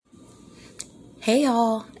Hey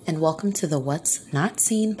y'all, and welcome to the What's Not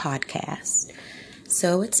Seen podcast.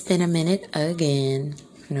 So it's been a minute again,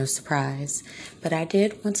 no surprise, but I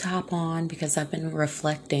did want to hop on because I've been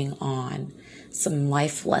reflecting on some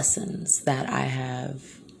life lessons that I have.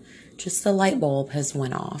 Just the light bulb has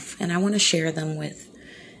went off, and I want to share them with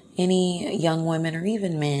any young women or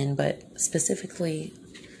even men, but specifically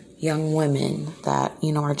young women that,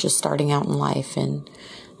 are just starting out in life and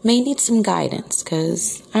may need some guidance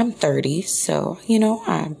because I'm 30, so,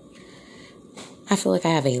 I feel like I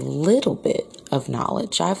have a little bit of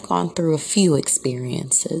knowledge. I've gone through a few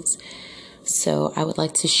experiences, so I would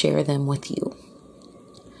like to share them with you.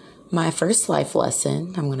 My first life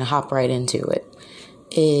lesson, I'm going to hop right into it,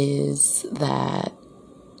 is that,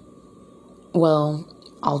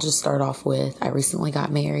 I'll just start off with I recently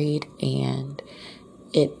got married, and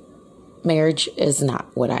marriage is not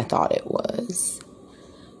what I thought it was.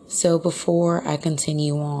 So before I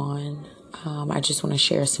continue on, I just want to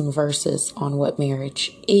share some verses on what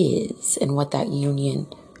marriage is and what that union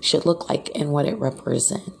should look like and what it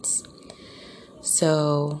represents.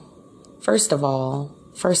 So, first of all,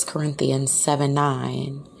 1 Corinthians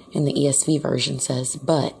 7:9 in the ESV version says,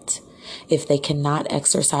 "But if they cannot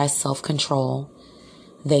exercise self-control,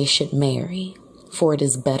 they should marry, for it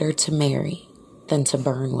is better to marry than to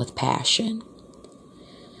burn with passion."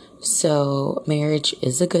 So marriage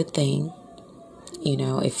is a good thing.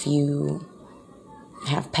 If you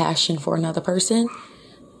have passion for another person,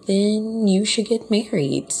 then you should get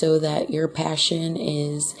married so that your passion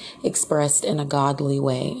is expressed in a godly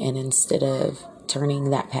way and instead of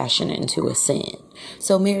turning that passion into a sin.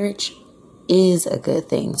 So marriage is a good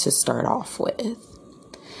thing to start off with.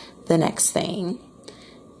 The next thing,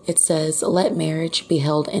 it says, "Let marriage be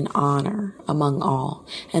held in honor among all,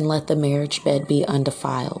 and let the marriage bed be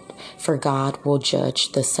undefiled, for God will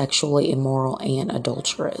judge the sexually immoral and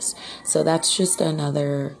adulterous." So that's just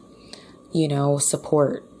another,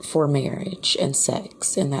 support for marriage and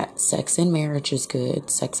sex, and that sex in marriage is good.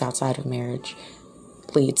 Sex outside of marriage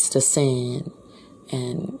leads to sin,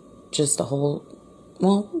 and just the whole,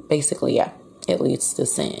 basically, it leads to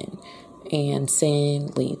sin, and sin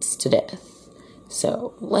leads to death.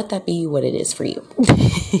 So let that be what it is for you.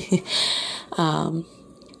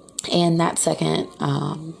 And that second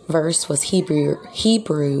verse was Hebrews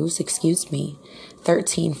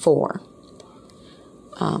 13:4.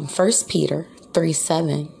 1 Peter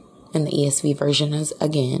 3:7 in the ESV version is,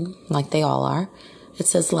 again, like they all are. It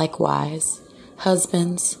says, "Likewise,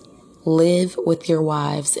 husbands, live with your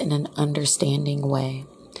wives in an understanding way,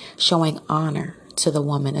 showing honor to the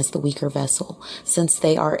woman as the weaker vessel, since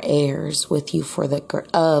they are heirs with you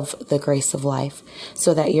of the grace of life,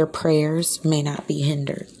 so that your prayers may not be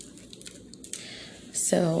hindered."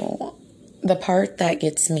 So the part that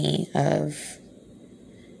gets me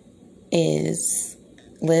is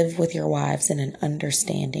live with your wives in an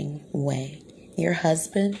understanding way. Your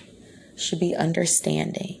husband should be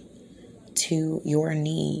understanding to your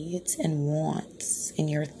needs and wants and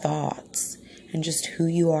your thoughts and just who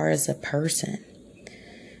you are as a person.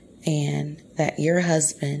 And that your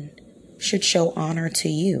husband should show honor to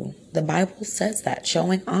you. The Bible says that,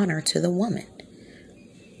 showing honor to the woman.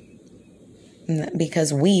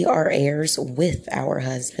 Because we are heirs with our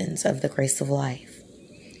husbands of the grace of life.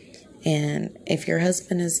 And if your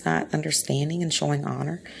husband is not understanding and showing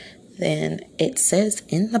honor, then it says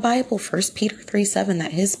in the Bible, 1 Peter 3:7,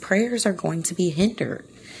 that his prayers are going to be hindered.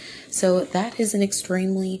 So that is an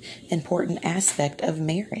extremely important aspect of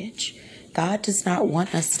marriage. God does not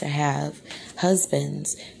want us to have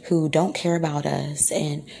husbands who don't care about us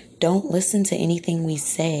and don't listen to anything we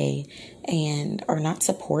say and are not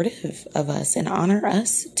supportive of us and honor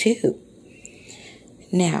us too.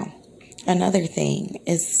 Now, another thing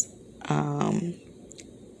is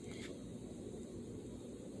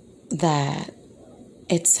that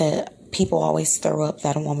people always throw up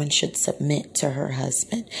that a woman should submit to her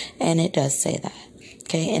husband, and it does say that.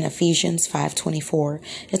 Okay, in Ephesians 5:24,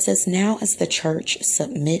 it says, "Now as the church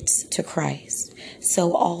submits to Christ,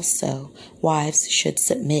 so also wives should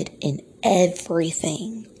submit in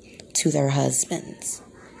everything to their husbands."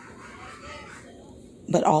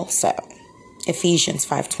 But also, Ephesians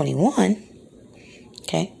 5:21,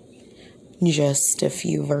 okay, just a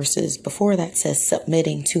few verses before that says,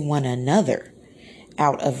 "Submitting to one another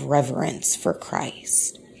out of reverence for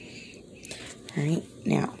Christ." All right,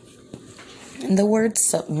 now, the word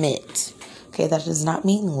submit, okay, that does not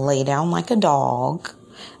mean lay down like a dog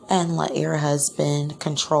and let your husband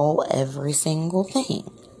control every single thing.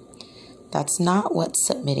 That's not what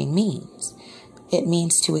submitting means. It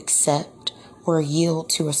means to accept or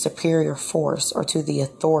yield to a superior force or to the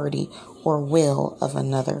authority or will of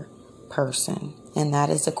another person. And that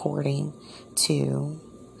is according to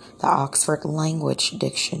the Oxford Language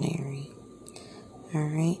Dictionary. All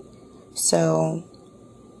right. So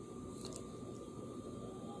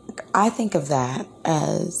I think of that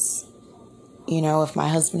as, if my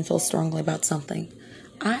husband feels strongly about something,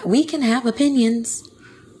 we can have opinions.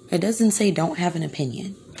 It doesn't say don't have an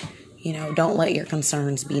opinion. Don't let your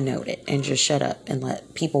concerns be noted and just shut up and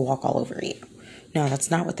let people walk all over you. No,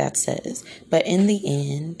 that's not what that says. But in the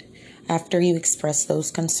end, after you express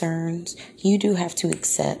those concerns, you do have to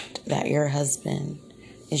accept that your husband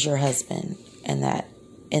is your husband and that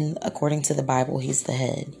according to the Bible, he's the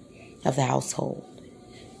head of the household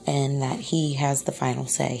and that he has the final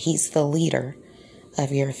say. He's the leader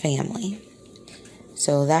of your family.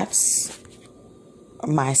 So that's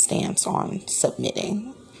my stance on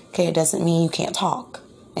submitting. Okay, it doesn't mean you can't talk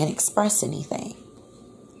and express anything.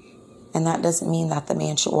 And that doesn't mean that the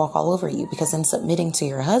man should walk all over you, because in submitting to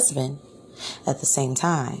your husband, at the same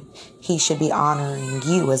time, he should be honoring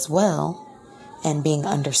you as well and being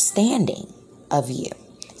understanding of you.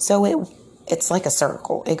 So it's like a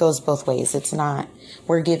circle. It goes both ways. It's not,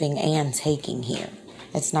 we're giving and taking here.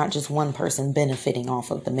 It's not just one person benefiting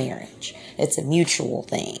off of the marriage. It's a mutual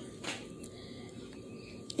thing.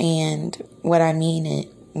 And what I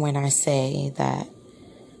mean when I say that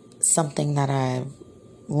something that I've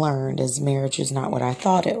learned is marriage is not what I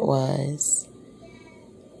thought it was,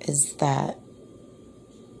 is that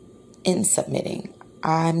in submitting,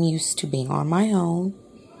 I'm used to being on my own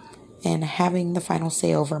and having the final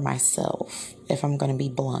say over myself, if I'm going to be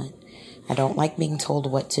blunt. I don't like being told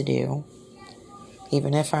what to do.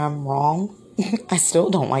 Even if I'm wrong, I still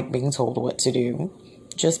don't like being told what to do.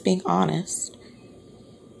 Just being honest.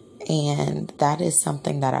 And that is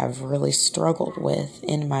something that I've really struggled with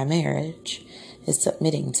in my marriage, is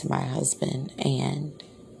submitting to my husband and,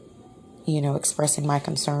 expressing my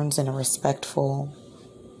concerns in a respectful,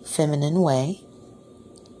 feminine way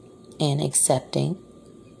and accepting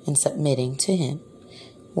and submitting to him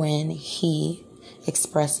when he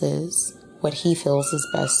expresses what he feels is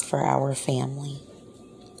best for our family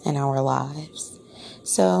and our lives.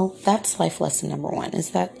 So that's life lesson number one,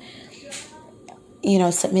 is that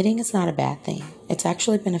submitting is not a bad thing. It's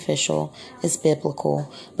actually beneficial. It's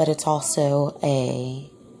biblical, but it's also a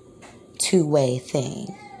two-way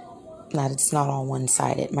thing. That it's not all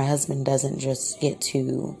one-sided. My husband doesn't just get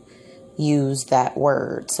to use that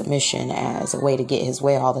word, submission, as a way to get his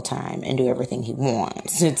way all the time and do everything he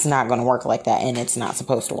wants. It's not going to work like that, and it's not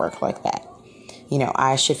supposed to work like that.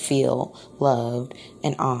 I should feel loved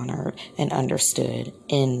and honored and understood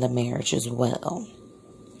in the marriage as well.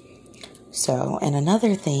 So, and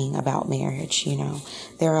another thing about marriage,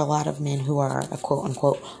 there are a lot of men who are a quote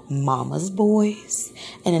unquote mama's boys.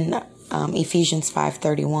 And in Ephesians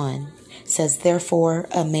 5:31 says, therefore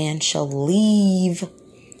a man shall leave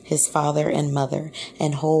his father and mother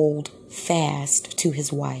and hold fast to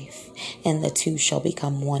his wife, and the two shall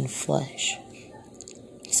become one flesh.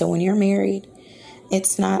 So when you're married,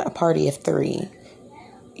 it's not a party of three.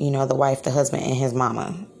 The wife, the husband, and his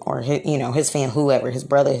mama, or his family, whoever, his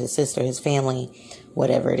brother, his sister, his family,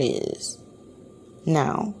 whatever it is.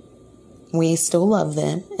 Now, we still love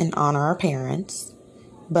them and honor our parents,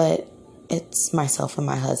 but it's myself and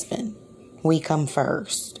my husband. We come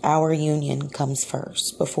first. Our union comes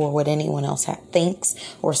first before what anyone else thinks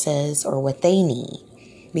or says or what they need,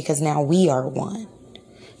 because now we are one.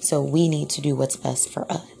 So we need to do what's best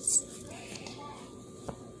for us.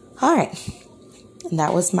 All right. And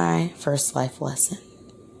that was my first life lesson.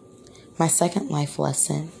 My second life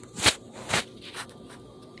lesson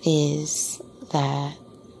is that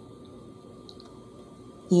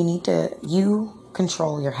you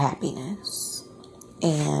control your happiness.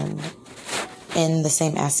 And in the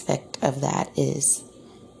same aspect of that is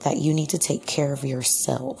that you need to take care of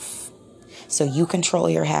yourself. So you control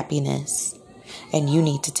your happiness and you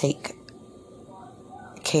need to take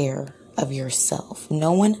care of yourself.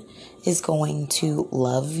 No one is going to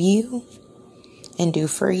love you and do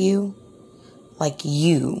for you like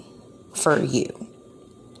you for you.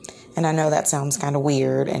 And I know that sounds kind of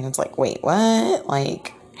weird, and it's like, wait, what?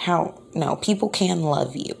 Like, how? No, people can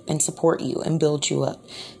love you and support you and build you up.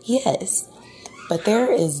 Yes, but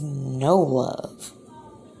there is no love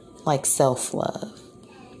like self-love.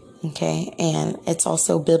 Okay? And it's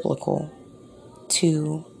also biblical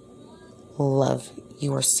to love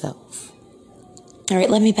yourself. All right,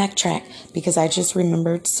 let me backtrack, because I just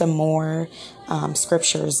remembered some more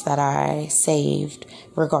scriptures that I saved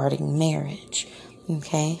regarding marriage.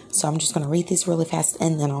 Okay, so I'm just going to read these really fast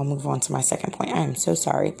and then I'll move on to my second point. I am so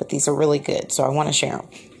sorry, but these are really good, so I want to share them.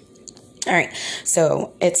 All right.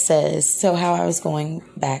 So it says, so how I was going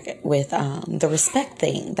back with the respect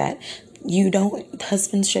thing, that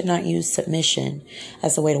husbands should not use submission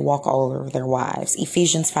as a way to walk all over their wives.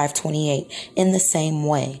 Ephesians 5:28. In the same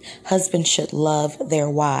way, husbands should love their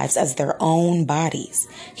wives as their own bodies.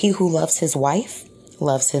 He who loves his wife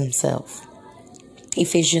loves himself.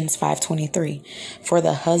 Ephesians 5:23. For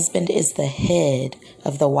the husband is the head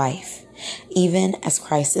of the wife, even as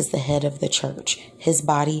Christ is the head of the church, his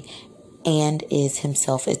body, and is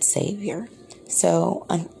himself its savior. So,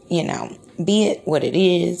 be it what it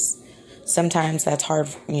is. Sometimes that's hard,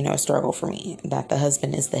 a struggle for me, that the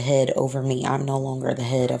husband is the head over me. I'm no longer the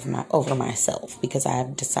head over myself, because I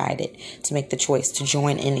have decided to make the choice to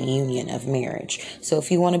join in a union of marriage. So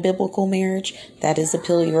if you want a biblical marriage, that is a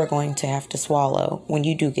pill you are going to have to swallow when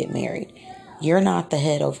you do get married. You're not the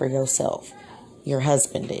head over yourself. Your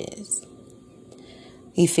husband is.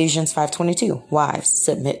 Ephesians 5:22. Wives,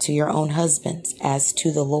 submit to your own husbands as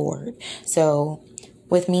to the Lord. So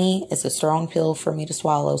with me, it's a strong pill for me to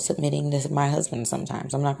swallow, submitting to my husband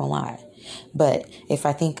sometimes. I'm not going to lie. But if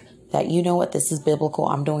I think that, this is biblical,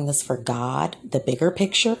 I'm doing this for God, the bigger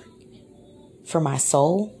picture, for my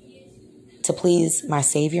soul, to please my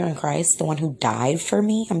Savior in Christ, the one who died for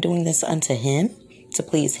me. I'm doing this unto him, to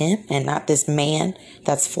please him, and not this man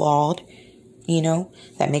that's flawed,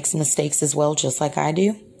 that makes mistakes as well, just like I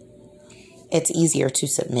do. It's easier to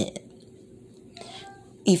submit.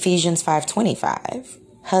 Ephesians 5:25.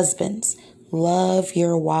 Husbands, love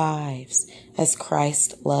your wives as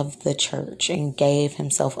Christ loved the church and gave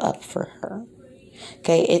himself up for her.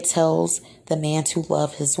 Okay, it tells the man to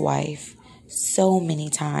love his wife so many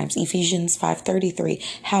times. Ephesians 5:33.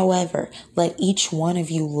 However, let each one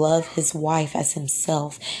of you love his wife as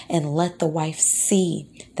himself, and let the wife see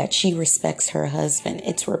that she respects her husband.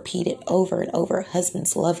 It's repeated over and over.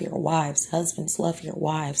 Husbands, love your wives. Husbands, love your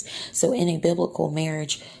wives. So in a biblical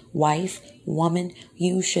marriage, wife, woman,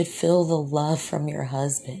 you should feel the love from your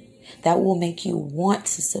husband. That will make you want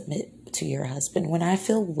to submit to your husband. When I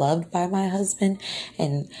feel loved by my husband,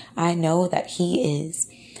 and I know that he is,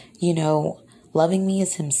 loving me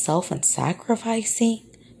as himself and sacrificing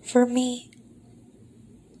for me.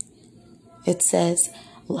 It says,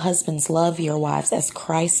 husbands, love your wives as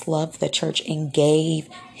Christ loved the church and gave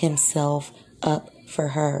himself up for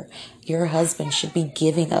her. Your husband should be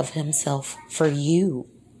giving of himself for you.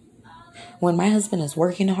 When my husband is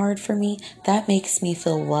working hard for me, that makes me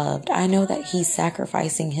feel loved. I know that he's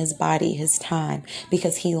sacrificing his body, his time,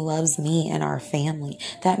 because he loves me and our family.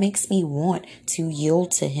 That makes me want to yield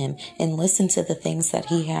to him and listen to the things that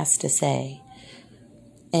he has to say.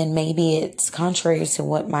 And maybe it's contrary to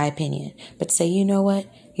what my opinion, but say, you know what?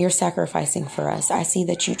 You're sacrificing for us. I see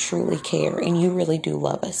that you truly care and you really do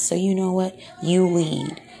love us. So you know what? You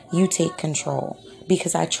lead. You take control,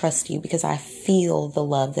 because I trust you, because I feel the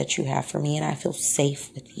love that you have for me and I feel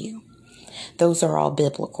safe with you. Those are all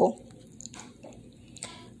biblical.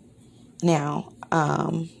 Now,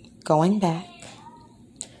 going back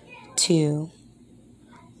to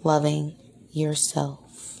loving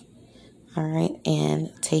yourself, all right,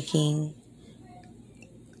 and taking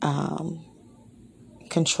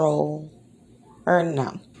control, or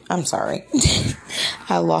no, I'm sorry.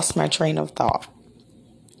 I lost my train of thought.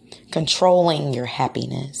 Controlling your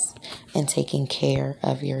happiness and taking care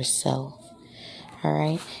of yourself. All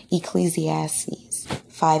right. Ecclesiastes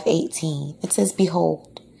 5:18. It says,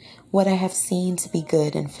 behold, what I have seen to be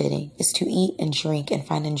good and fitting is to eat and drink and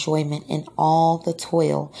find enjoyment in all the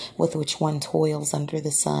toil with which one toils under the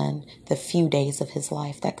sun, the few days of his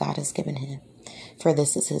life that God has given him. For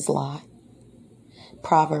this is his lot.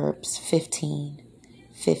 Proverbs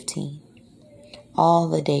 15:15. All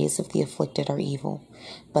the days of the afflicted are evil,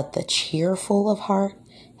 but the cheerful of heart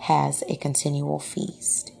has a continual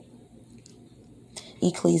feast.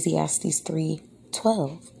 Ecclesiastes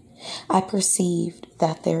 3:12. I perceived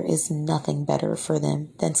that there is nothing better for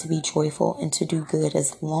them than to be joyful and to do good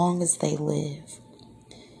as long as they live.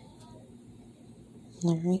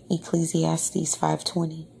 All right. Ecclesiastes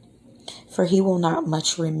 5:20. For he will not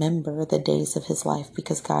much remember the days of his life,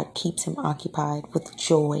 because God keeps him occupied with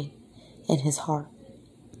joy in his heart.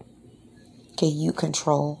 Okay, you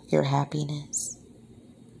control your happiness.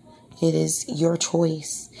 It is your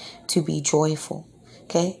choice to be joyful.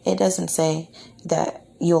 Okay, it doesn't say that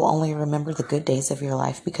you'll only remember the good days of your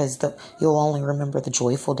life because you'll only remember the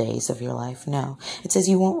joyful days of your life. No, it says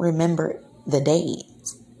you won't remember the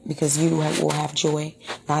days because you will have joy,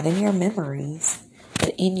 not in your memories,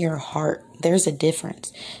 but in your heart. There's a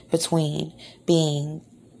difference between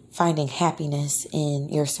finding happiness in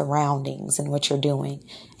your surroundings and what you're doing,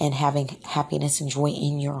 and having happiness and joy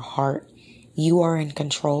in your heart. You are in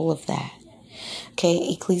control of that.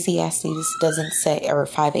 Okay, Ecclesiastes doesn't say, or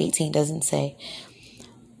 5:18 doesn't say,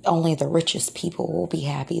 only the richest people will be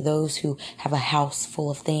happy. Those who have a house full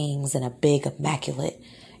of things and a big, immaculate,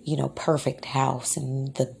 perfect house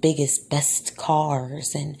and the biggest, best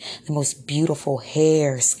cars and the most beautiful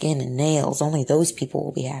hair, skin, and nails. Only those people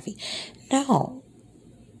will be happy. No.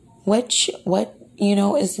 What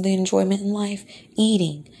is the enjoyment in life?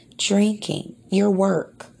 Eating, drinking, your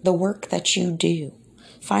work, the work that you do.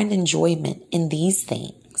 Find enjoyment in these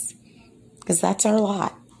things because that's our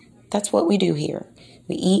lot. That's what we do here.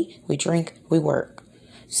 We eat, we drink, we work.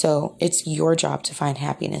 So it's your job to find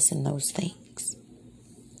happiness in those things.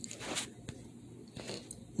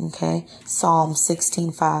 Okay, Psalm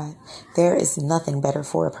 16:5. There is nothing better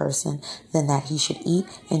for a person than that he should eat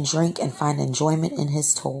and drink and find enjoyment in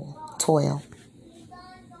his toil.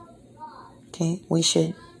 Okay, we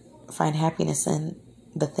should find happiness in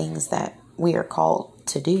the things that we are called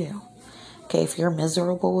to do. Okay, if you're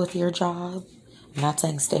miserable with your job, I'm not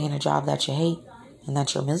saying stay in a job that you hate and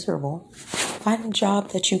that you're miserable. Find a job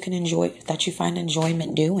that you can enjoy, that you find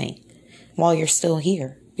enjoyment doing while you're still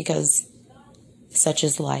here, because such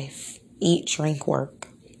is life. Eat, drink, work.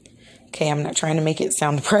 Okay, I'm not trying to make it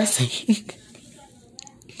sound depressing.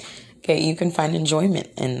 Okay, you can find enjoyment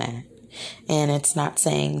in that. And it's not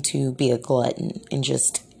saying to be a glutton and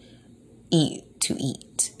just eat to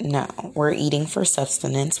eat. No, we're eating for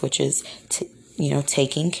sustenance, which is,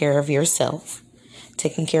 taking care of yourself,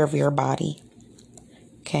 taking care of your body.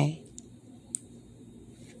 Okay.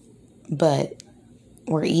 But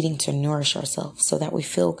we're eating to nourish ourselves so that we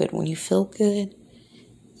feel good. When you feel good,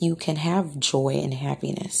 you can have joy and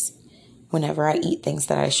happiness. Whenever I eat things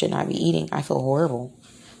that I should not be eating, I feel horrible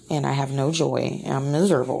and I have no joy and I'm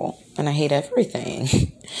miserable and I hate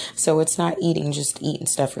everything. So it's not eating, just eat and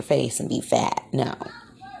stuff your face and be fat. No,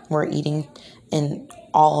 we're eating in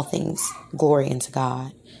all things glory unto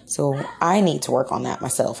God. So I need to work on that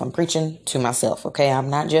myself. I'm preaching to myself. Okay. I'm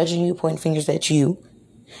not judging you, pointing fingers at you.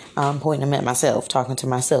 I'm pointing them at myself, talking to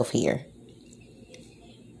myself here.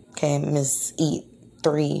 Okay, eat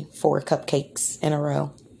 3-4 cupcakes in a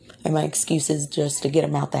row. And my excuse is just to get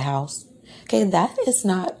them out the house. Okay, that is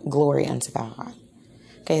not glory unto God.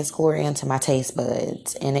 Okay, it's glory unto my taste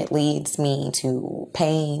buds. And it leads me to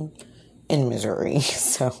pain and misery.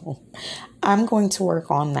 So I'm going to work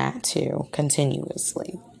on that too,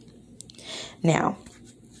 continuously. Now,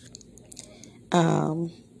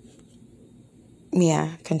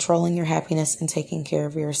 controlling your happiness and taking care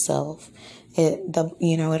of yourself.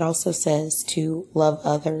 It also says to love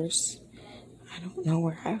others. I don't know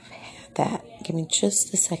where I've had that. Give me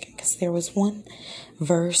just a second, because there was one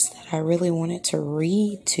verse that I really wanted to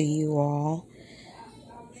read to you all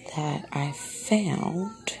that I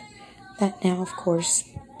found that now, of course,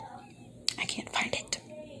 I can't find it.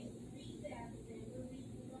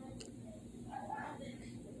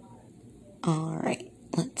 All right,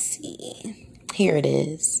 let's see. Here it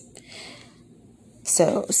is.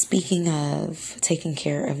 So, speaking of taking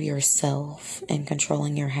care of yourself and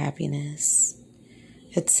controlling your happiness,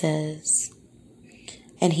 it says,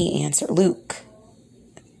 and he answered, Luke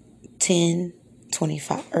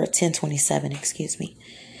 10:25 or 10:27, excuse me.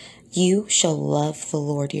 You shall love the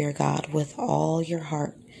Lord your God with all your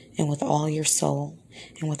heart and with all your soul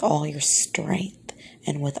and with all your strength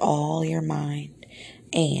and with all your mind,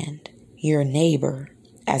 and your neighbor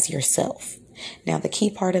as yourself. Now, the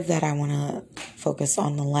key part of that, I want to focus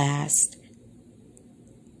on the last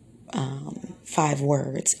 5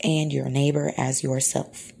 words, and your neighbor as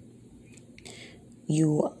yourself.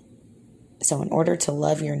 So in order to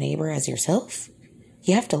love your neighbor as yourself,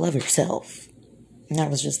 you have to love yourself. And that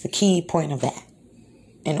was just the key point of that.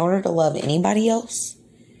 In order to love anybody else,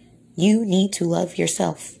 you need to love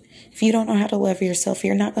yourself. If you don't know how to love yourself,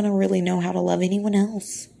 you're not going to really know how to love anyone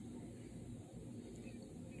else.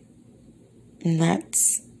 And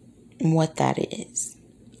that's what that is.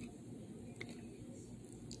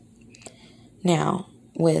 Now,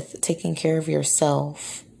 with taking care of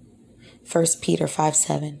yourself, 1 Peter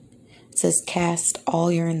 5:7, it says, cast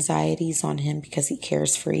all your anxieties on him because he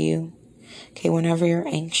cares for you. Okay, whenever you're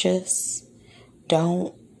anxious,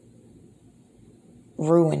 don't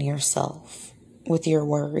ruin yourself with your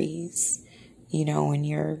worries, and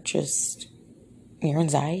your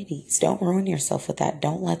anxieties. Don't ruin yourself with that.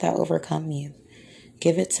 Don't let that overcome you.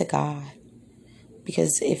 Give it to God.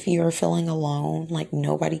 Because if you're feeling alone, like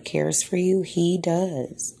nobody cares for you, he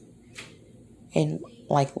does. And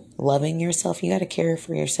like loving yourself, you got to care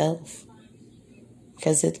for yourself.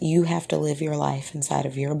 Because you have to live your life inside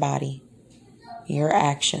of your body. Your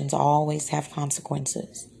actions always have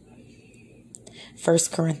consequences.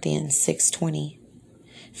 1 Corinthians 6:20.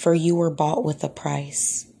 For you were bought with a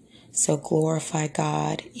price, so glorify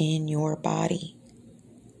God in your body.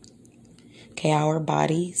 Okay, our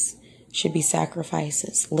bodies should be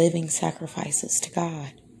sacrifices, living sacrifices to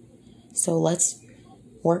God. So let's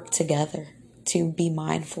work together to be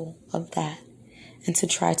mindful of that and to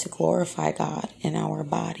try to glorify God in our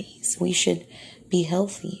bodies. We should be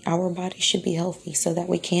healthy. Our bodies should be healthy so that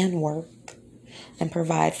we can work and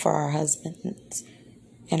provide for our husbands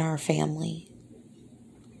and our family.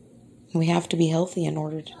 We have to be healthy in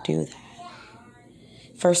order to do that.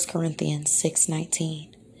 1 Corinthians 6:19.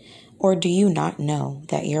 Or do you not know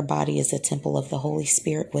that your body is a temple of the Holy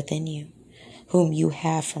Spirit within you, whom you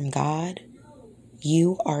have from God?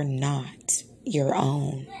 You are not your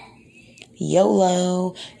own.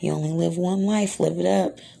 YOLO. You only live one life. Live it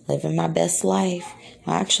up. Living my best life.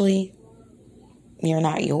 Actually, you're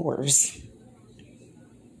not yours.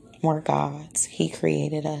 We're God's. He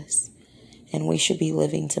created us. And we should be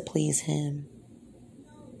living to please Him.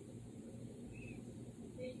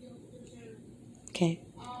 Okay.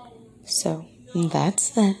 So, that's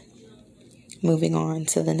that. Moving on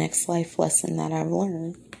to the next life lesson that I've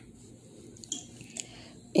learned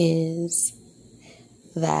is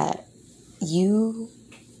that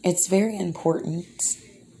it's very important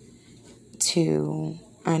to,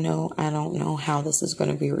 I don't know how this is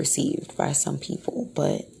going to be received by some people,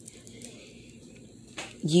 but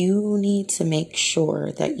you need to make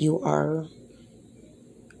sure that you are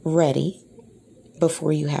ready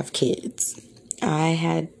before you have kids.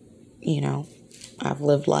 I've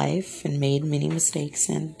lived life and made many mistakes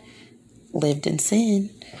and lived in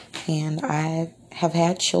sin, and I have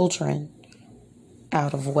had children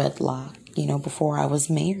out of wedlock, before I was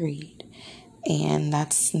married. And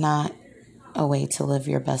that's not a way to live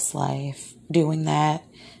your best life. Doing that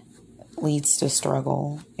leads to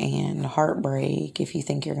struggle and heartbreak if you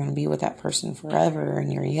think you're going to be with that person forever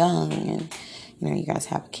and you're young and, you guys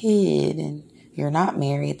have a kid and you're not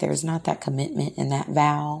married. There's not that commitment and that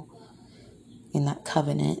vow and that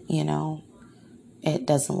covenant, It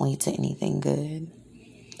doesn't lead to anything good.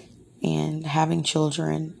 And having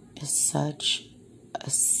children is such a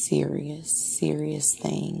serious, serious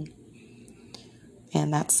thing.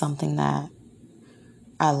 And that's something that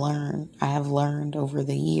I have learned over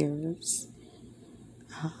the years.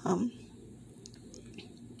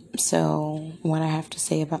 So what I have to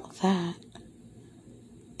say about that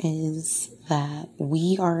is that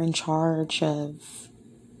we are in charge of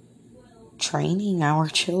training our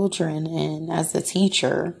children. And as a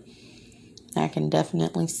teacher, I can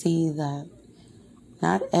definitely see that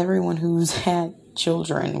not everyone who's had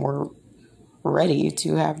children were ready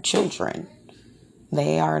to have children.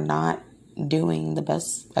 They are not doing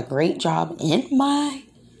a great job, in my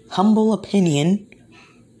humble opinion.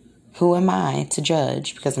 Who am I to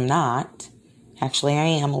judge? Because I'm not. Actually, I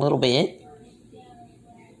am a little bit.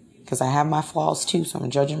 Because I have my flaws too, so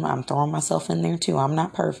I'm throwing myself in there too. I'm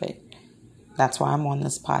not perfect. That's why I'm on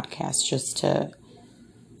this podcast, just to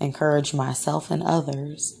encourage myself and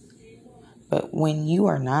others. But when you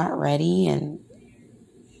are not ready and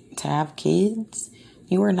to have kids,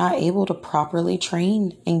 you are not able to properly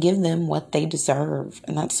train and give them what they deserve.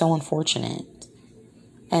 And that's so unfortunate.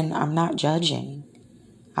 And I'm not judging.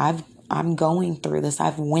 I'm going through this.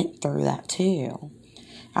 I've went through that too.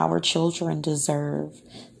 Our children deserve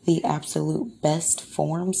the absolute best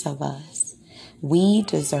forms of us. We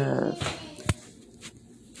deserve,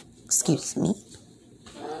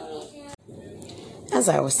 as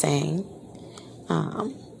I was saying,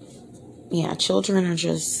 children are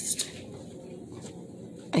just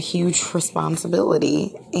a huge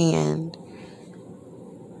responsibility, and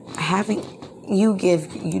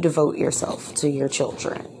you devote yourself to your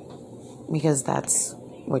children because that's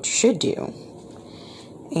what you should do.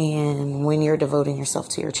 And when you're devoting yourself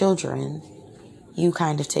to your children, you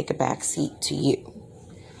kind of take a back seat to you.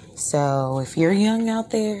 So if you're young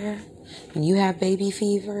out there and you have baby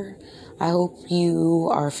fever, I hope you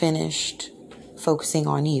are finished focusing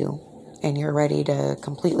on you and you're ready to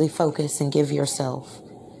completely focus and give yourself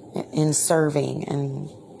in serving and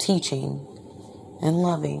teaching and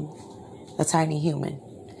loving a tiny human.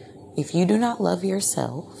 If you do not love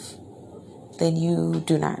yourself, then you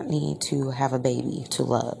do not need to have a baby to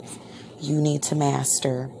love. You need to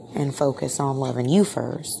master and focus on loving you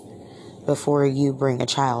first before you bring a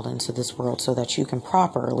child into this world so that you can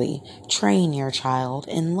properly train your child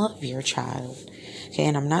and love your child. Okay,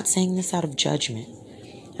 and I'm not saying this out of judgment.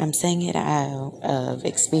 I'm saying it out of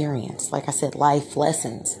experience. Like I said, life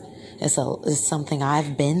lessons is something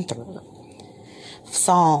I've been through.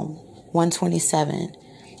 Psalm 127,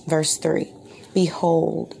 verse 3.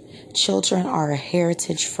 Behold, Children are a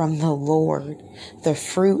heritage from the Lord, the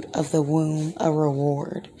fruit of the womb a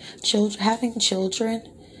reward. Having children,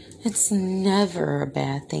 it's never a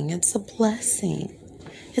bad thing. It's a blessing.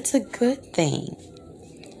 It's a good thing.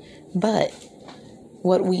 But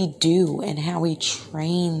what we do and how we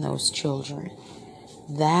train those children,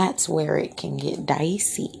 that's where it can get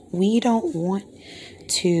dicey. We don't want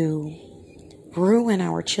to ruin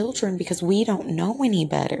our children because we don't know any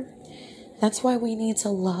better. That's why we need to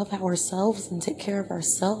love ourselves and take care of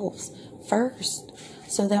ourselves first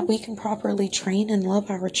so that we can properly train and love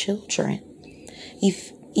our children.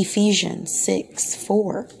 Ephesians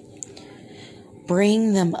 6:4.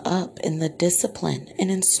 Bring them up in the discipline and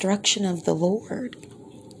instruction of the Lord.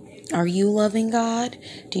 Are you loving God?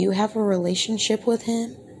 Do you have a relationship with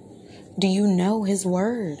Him? Do you know His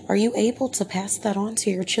Word? Are you able to pass that on to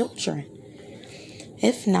your children?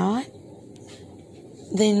 If not,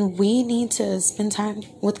 then we need to spend time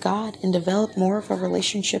with God and develop more of a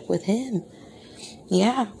relationship with Him.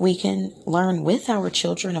 Yeah, we can learn with our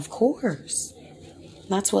children, of course.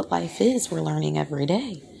 That's what life is. We're learning every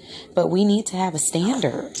day. But we need to have a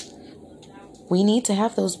standard. We need to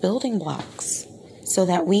have those building blocks so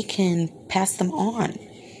that we can pass them on,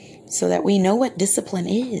 so that we know what discipline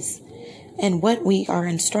is and what we are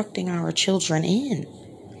instructing our children in.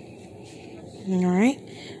 All right?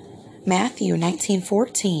 Matthew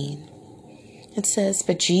 19:14. It says,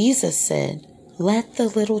 but Jesus said, let the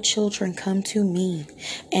little children come to me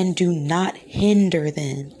and do not hinder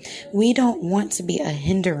them. We don't want to be a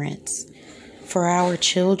hindrance for our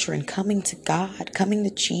children coming to God, coming to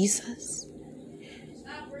Jesus.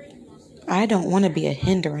 I don't want to be a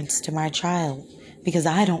hindrance to my child because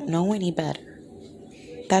I don't know any better.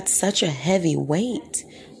 That's such a heavy weight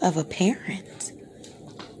of a parent.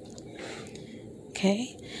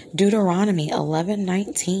 Okay? Deuteronomy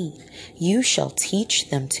 11:19. You shall teach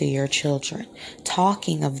them to your children,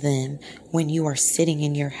 talking of them when you are sitting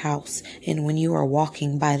in your house, and when you are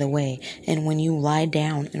walking by the way, and when you lie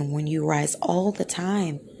down, and when you rise, all the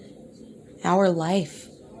time. Our life,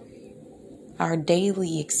 our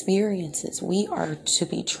daily experiences, we are to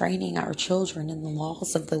be training our children in the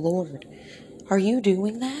laws of the Lord. Are you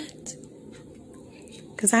doing that?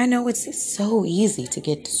 Because I know it's so easy to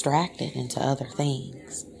get distracted into other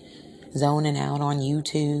things. Zoning out on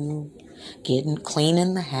YouTube,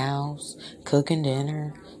 cleaning the house, cooking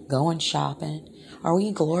dinner, going shopping. Are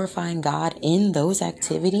we glorifying God in those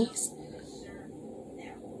activities?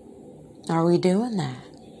 Are we doing that?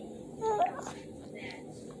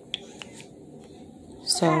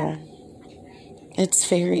 So,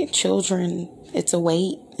 children, it's a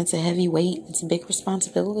weight. It's a heavy weight. It's a big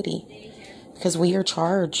responsibility because we are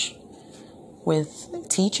charged with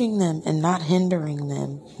teaching them and not hindering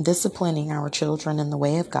them, disciplining our children in the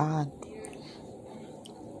way of God.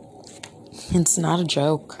 It's not a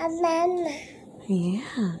joke.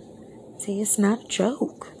 Yeah. See, it's not a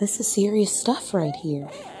joke. This is serious stuff right here.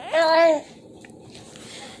 All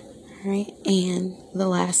right. And the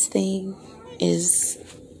last thing is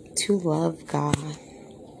to love God.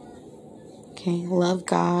 Okay. Love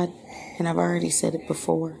God. And I've already said it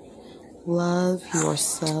before. Love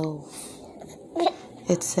yourself.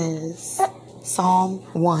 It says, Psalm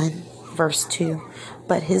 1, verse 2,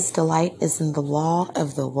 but his delight is in the law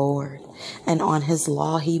of the Lord, and on his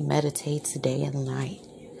law he meditates day and night.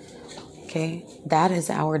 Okay, that is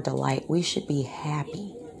our delight. We should be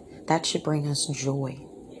happy. That should bring us joy.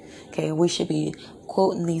 Okay, we should be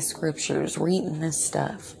quoting these scriptures, reading this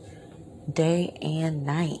stuff day and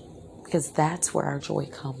night, because that's where our joy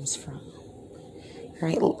comes from.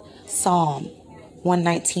 Right? Psalm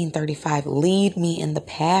 119:35, lead me in the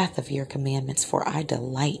path of your commandments, for I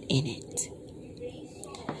delight in it.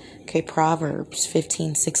 Okay, Proverbs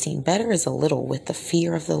 15:16, better is a little with the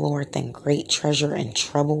fear of the Lord than great treasure and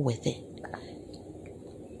trouble with it.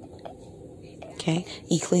 Okay,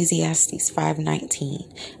 Ecclesiastes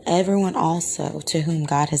 5:19, everyone also to whom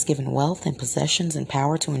God has given wealth and possessions and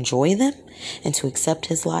power to enjoy them and to accept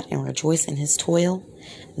his lot and rejoice in his toil,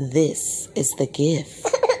 this is the gift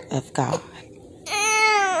of God.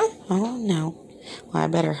 Oh, no. Well, I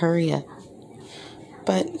better hurry up.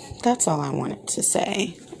 But that's all I wanted to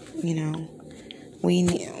say. You know,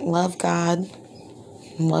 love God,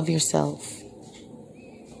 love yourself.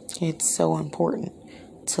 It's so important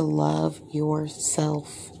to love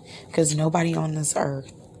yourself because nobody on this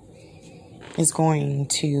earth is going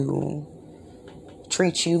to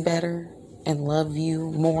treat you better and love you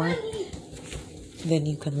more than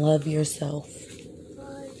you can love yourself.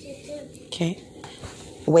 Okay?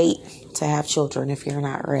 Wait to have children if you're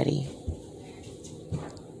not ready.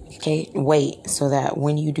 Okay? Wait so that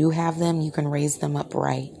when you do have them, you can raise them up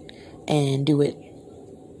right. and do it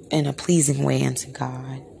in a pleasing way unto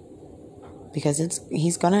God. Because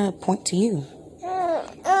He's going to point to you.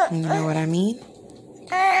 You know what I mean?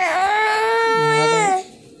 Now,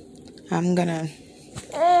 I'm going to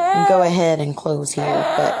go ahead and close here,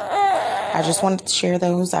 but I just wanted to share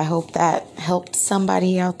those. I hope that helped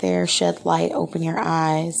somebody out there, shed light, open your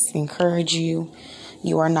eyes, encourage you.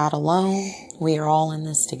 You are not alone. We are all in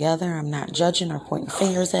this together. I'm not judging or pointing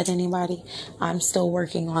fingers at anybody. I'm still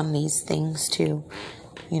working on these things too.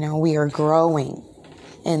 We are growing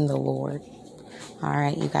in the Lord. All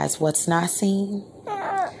right, you guys, what's not seen?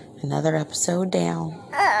 Another episode down.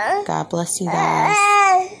 God bless you guys.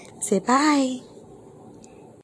 Say bye.